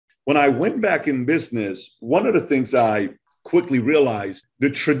when I went back in business, one of the things I quickly realized the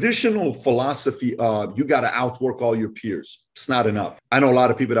traditional philosophy of you got to outwork all your peers. It's not enough. I know a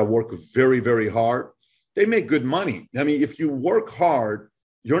lot of people that work very, very hard. They make good money. I mean, if you work hard,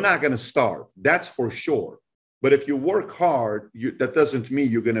 you're not going to starve. That's for sure. But if you work hard, that doesn't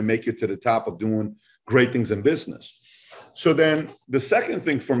mean you're going to make it to the top of doing great things in business. So then the second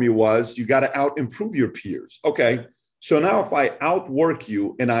thing for me was you got to out improve your peers. Okay. So now if I outwork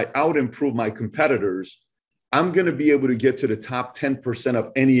you and I out improve my competitors, I'm going to be able to get to the top 10%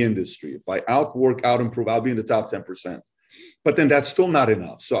 of any industry. If I outwork, out improve, I'll be in the top 10%. But then that's still not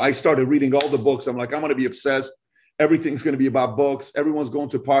enough. So I started reading all the books. I'm like, I'm going to be obsessed. Everything's going to be about books. Everyone's going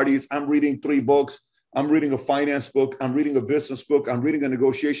to parties. I'm reading 3 books. I'm reading a finance book. I'm reading a business book. I'm reading a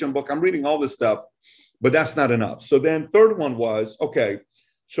negotiation book. I'm reading all this stuff, but that's not enough. So then third one was, okay,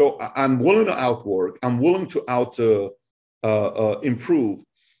 so I'm willing to outwork. I'm willing to improve.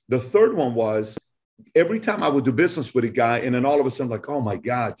 The third one was every time I would do business with a guy, and then all of a sudden, like, oh my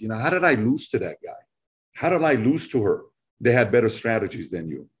God, how did I lose to that guy? How did I lose to her? They had better strategies than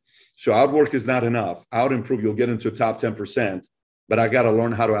you. So outwork is not enough. Out improve, you'll get into top 10%, but I got to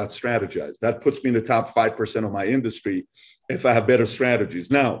learn how to out strategize. That puts me in the top 5% of my industry if I have better strategies.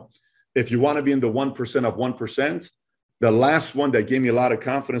 Now, if you want to be in the 1% of 1%, the last one that gave me a lot of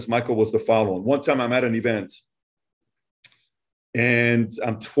confidence, Michael, was the following. One time I'm at an event and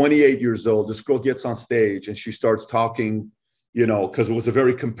I'm 28 years old. This girl gets on stage and she starts talking, because it was a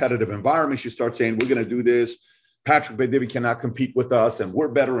very competitive environment. She starts saying, we're going to do this. Patrick Bet-David cannot compete with us, and we're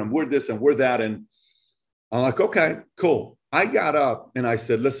better, and we're this, and we're that. And I'm like, okay, cool. I got up and I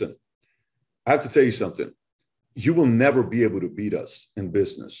said, listen, I have to tell you something. You will never be able to beat us in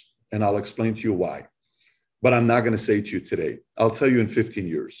business. And I'll explain to you why. But I'm not going to say it to you today. I'll tell you in 15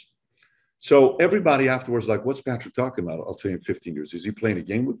 years. So everybody afterwards, like, what's Patrick talking about? I'll tell you in 15 years. Is he playing a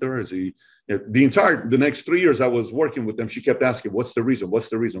game with her? Is he, the next 3 years I was working with them, she kept asking, what's the reason? What's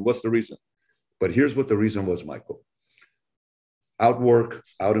the reason? What's the reason? But here's what the reason was, Michael. Outwork,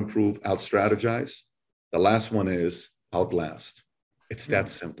 out improve, out strategize. The last one is outlast. It's that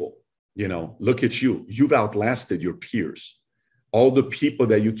simple. Look at you. You've outlasted your peers. All the people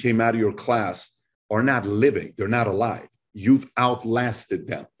that you came out of your class are not living. They're not alive. You've outlasted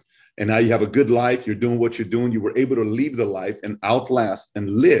them. And now you have a good life. You're doing what you're doing. You were able to leave the life and outlast and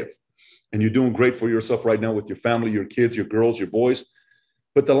live. And you're doing great for yourself right now with your family, your kids, your girls, your boys.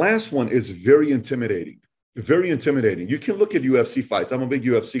 But the last one is very intimidating, very intimidating. You can look at UFC fights. I'm a big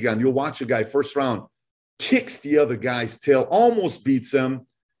UFC guy, and you'll watch a guy first round, kicks the other guy's tail, almost beats him.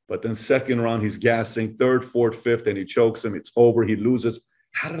 But then second round, he's gassing, third, fourth, fifth, and he chokes him. It's over. He loses.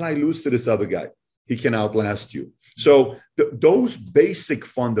 How did I lose to this other guy? He can outlast you. So those basic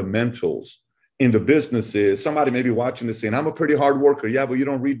fundamentals in the business is somebody may be watching this saying, I'm a pretty hard worker. Yeah, but you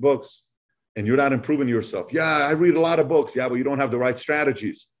don't read books. And you're not improving yourself. Yeah, I read a lot of books. Yeah, but you don't have the right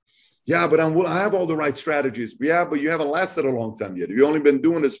strategies. Yeah, but I have all the right strategies. Yeah, but you haven't lasted a long time yet. You've only been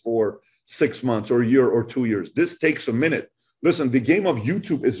doing this for 6 months or a year or 2 years. This takes a minute. Listen, the game of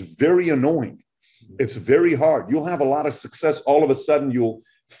YouTube is very annoying. It's very hard. You'll have a lot of success. All of a sudden, you'll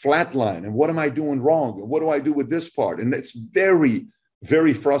flatline. And what am I doing wrong? And what do I do with this part? And it's very,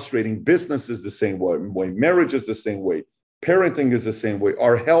 very frustrating. Business is the same way. Marriage is the same way. Parenting is the same way.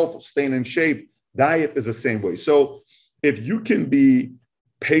 Our health, staying in shape, diet is the same way. So if you can be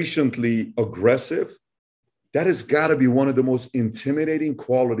patiently aggressive, that has got to be one of the most intimidating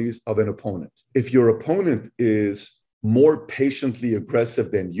qualities of an opponent. If your opponent is more patiently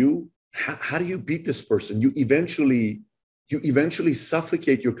aggressive than you, how do you beat this person? You eventually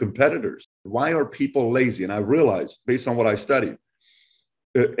suffocate your competitors. Why are people lazy? And I realized, based on what I studied,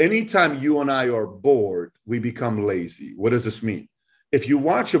 anytime you and I are bored, we become lazy. What does this mean? If you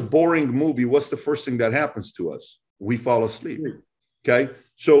watch a boring movie, what's the first thing that happens to us? We fall asleep. Okay.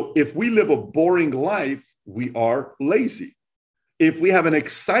 So if we live a boring life, we are lazy. If we have an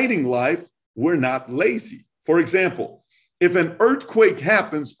exciting life, we're not lazy. For example, if an earthquake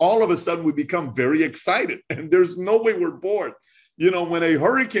happens, all of a sudden we become very excited and there's no way we're bored. When a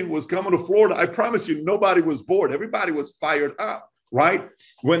hurricane was coming to Florida, I promise you, nobody was bored. Everybody was fired up. Right?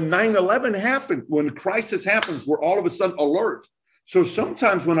 When 9/11 happened, when crisis happens, we're all of a sudden alert. So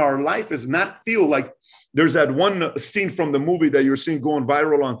sometimes when our life is not feel like there's that one scene from the movie that you're seeing going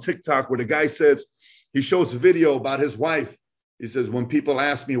viral on TikTok where the guy says, he shows a video about his wife. He says, when people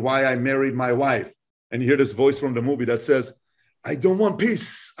ask me why I married my wife, and you hear this voice from the movie that says, I don't want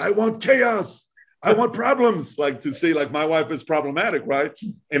peace. I want chaos. I want problems. Like to say like my wife is problematic, right?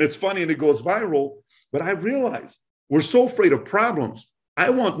 And it's funny and it goes viral. But I realized we're so afraid of problems. I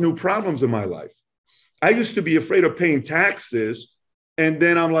want new problems in my life. I used to be afraid of paying taxes. And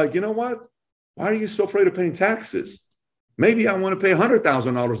then I'm like, you know what? Why are you so afraid of paying taxes? Maybe I want to pay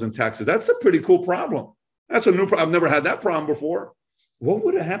 $100,000 in taxes. That's a pretty cool problem. That's a new problem. I've never had that problem before. What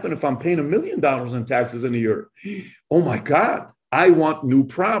would have happened if I'm paying $1 million in taxes in a year? Oh my God, I want new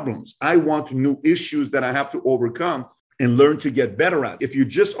problems. I want new issues that I have to overcome and learn to get better at. If you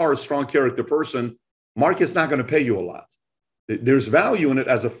just are a strong character person, market's not going to pay you a lot. There's value in it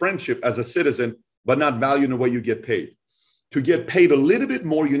as a friendship, as a citizen, but not value in the way you get paid. To get paid a little bit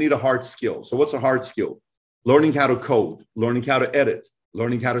more, you need a hard skill. So what's a hard skill? Learning how to code, learning how to edit,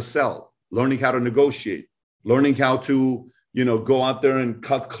 learning how to sell, learning how to negotiate, learning how to, go out there and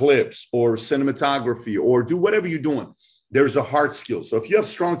cut clips or cinematography or do whatever you're doing. There's a hard skill. So if you have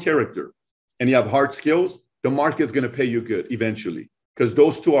strong character and you have hard skills, the market's going to pay you good eventually, because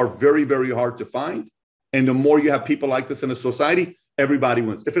those two are very, very hard to find. And the more you have people like this in a society, everybody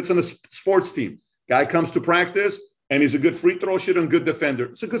wins. If it's in a sports team, guy comes to practice and he's a good free throw shooter and good defender,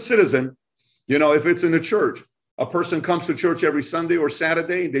 it's a good citizen. If it's in a church, a person comes to church every Sunday or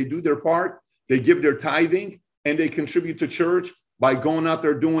Saturday, they do their part, they give their tithing, and they contribute to church by going out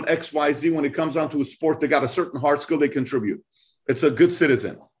there doing X, Y, Z. When it comes down to a sport, they got a certain hard skill, they contribute. It's a good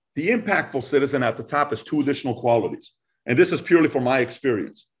citizen. The impactful citizen at the top has two additional qualities. And this is purely from my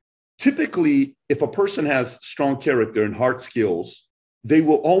experience. Typically, if a person has strong character and hard skills, they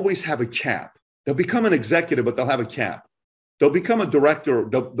will always have a cap. They'll become an executive, but they'll have a cap. They'll become a director,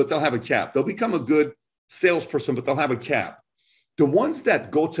 but they'll have a cap. They'll become a good salesperson, but they'll have a cap. The ones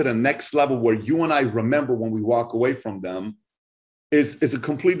that go to the next level where you and I remember when we walk away from them is a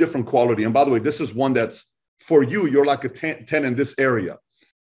completely different quality. And by the way, this is one that's for you, you're like a 10 in this area.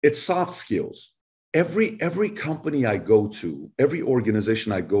 It's soft skills. Every company I go to, every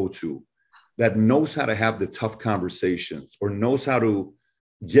organization I go to that knows how to have the tough conversations or knows how to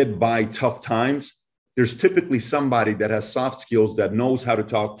get by tough times, there's typically somebody that has soft skills that knows how to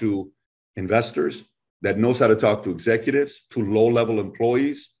talk to investors, that knows how to talk to executives, to low-level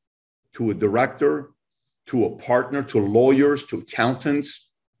employees, to a director, to a partner, to lawyers, to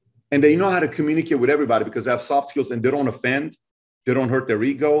accountants. And they know how to communicate with everybody because they have soft skills and they don't offend. They don't hurt their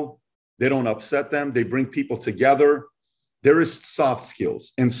ego. They don't upset them. They bring people together. There is soft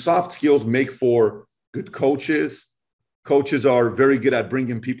skills, and soft skills make for good coaches. Coaches are very good at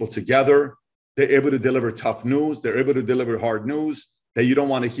bringing people together. They're able to deliver tough news. They're able to deliver hard news that you don't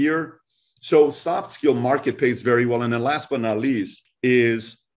want to hear. So soft skill market pays very well. And then last but not least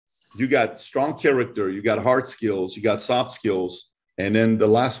is you got strong character, you got hard skills, you got soft skills. And then the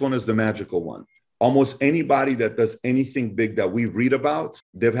last one is the magical one. Almost anybody that does anything big that we read about,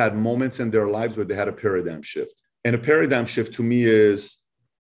 they've had moments in their lives where they had a paradigm shift. And a paradigm shift to me is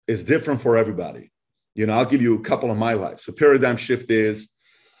different for everybody. I'll give you a couple of my life. So paradigm shift is,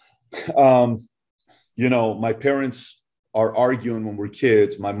 my parents are arguing when we're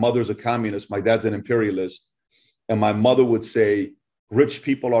kids. My mother's a communist. My dad's an imperialist. And my mother would say, rich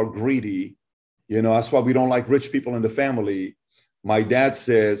people are greedy. That's why we don't like rich people in the family. My dad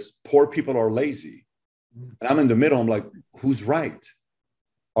says, poor people are lazy. And I'm in the middle. I'm like, who's right?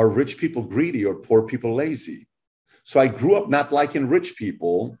 Are rich people greedy or poor people lazy? So I grew up not liking rich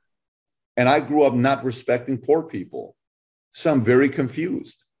people, and I grew up not respecting poor people. So I'm very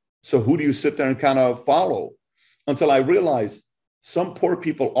confused. So who do you sit there and kind of follow? Until I realized some poor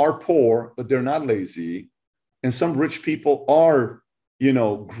people are poor, but they're not lazy. And some rich people are,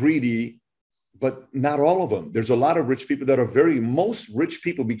 greedy, but not all of them. There's a lot of rich people that are most rich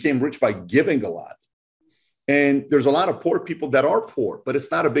people became rich by giving a lot. And there's a lot of poor people that are poor, but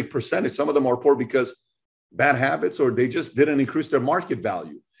it's not a big percentage. Some of them are poor because bad habits, or they just didn't increase their market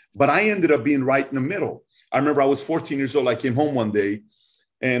value. But I ended up being right in the middle. I remember I was 14 years old. I came home one day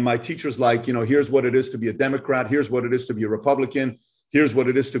and my teacher's like, here's what it is to be a Democrat. Here's what it is to be a Republican. Here's what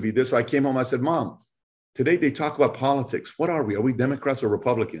it is to be this. So I came home. I said, Mom, today they talk about politics. What are we? Are we Democrats or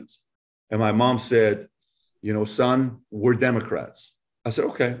Republicans? And my mom said, son, we're Democrats. I said,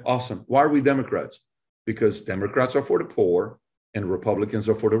 okay, awesome. Why are we Democrats? Because Democrats are for the poor and Republicans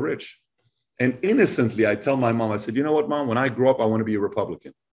are for the rich. And innocently, I tell my mom, I said, you know what, Mom, when I grow up, I want to be a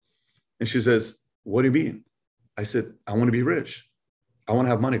Republican. And she says, what do you mean? I said, I want to be rich. I want to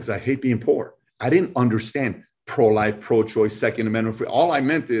have money because I hate being poor. I didn't understand pro-life, pro-choice, Second Amendment. Free. All I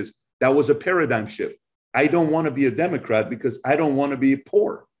meant is that was a paradigm shift. I don't want to be a Democrat because I don't want to be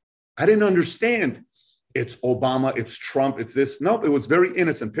poor. I didn't understand it's Obama, it's Trump, it's this. No, it was very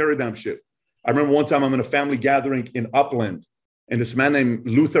innocent, paradigm shift. I remember one time I'm in a family gathering in Upland, and this man named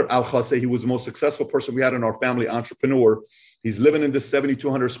Luther Al-Khasseh, he was the most successful person we had in our family, entrepreneur. He's living in this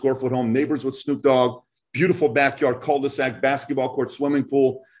 7,200 square foot home, neighbors with Snoop Dogg, beautiful backyard, cul-de-sac, basketball court, swimming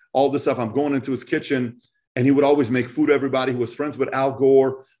pool, all this stuff. I'm going into his kitchen, And he would always make food for everybody. He was friends with Al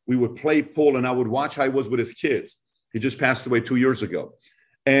Gore. We would play pool, and I would watch how he was with his kids. He just passed away 2 years ago.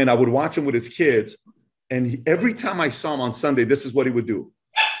 And I would watch him with his kids. And every time I saw him on Sunday, this is what he would do.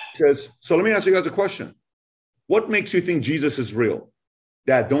 He says, so let me ask you guys a question. What makes you think Jesus is real?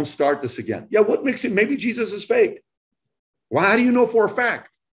 Dad, don't start this again. Yeah, what makes you, maybe Jesus is fake. Well, how do you know for a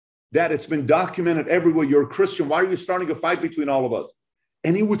fact? Dad, it's been documented everywhere. You're a Christian. Why are you starting a fight between all of us?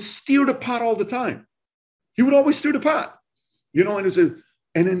 And he would steer the pot all the time. He would always steer the pot, you know, and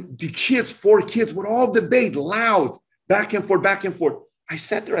then the kids, 4 kids would all debate loud, back and forth, back and forth. I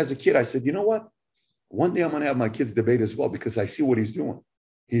sat there as a kid. I said, you know what? One day I'm going to have my kids debate as well, because I see what he's doing.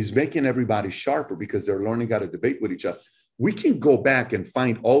 He's making everybody sharper because they're learning how to debate with each other. We can go back and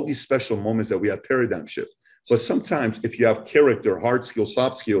find all these special moments that we have paradigm shifts. But sometimes if you have character, hard skills,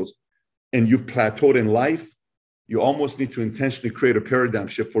 soft skills, and you've plateaued in life, you almost need to intentionally create a paradigm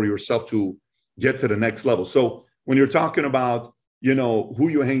shift for yourself to get to the next level. So when you're talking about, you know, who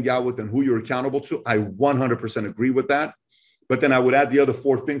you hang out with and who you're accountable to, I 100% agree with that. But then I would add the other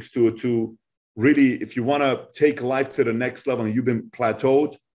 4 things to it to really, if you want to take life to the next level and you've been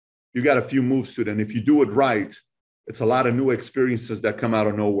plateaued, you got a few moves to it. And if you do it right, it's a lot of new experiences that come out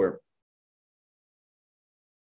of nowhere.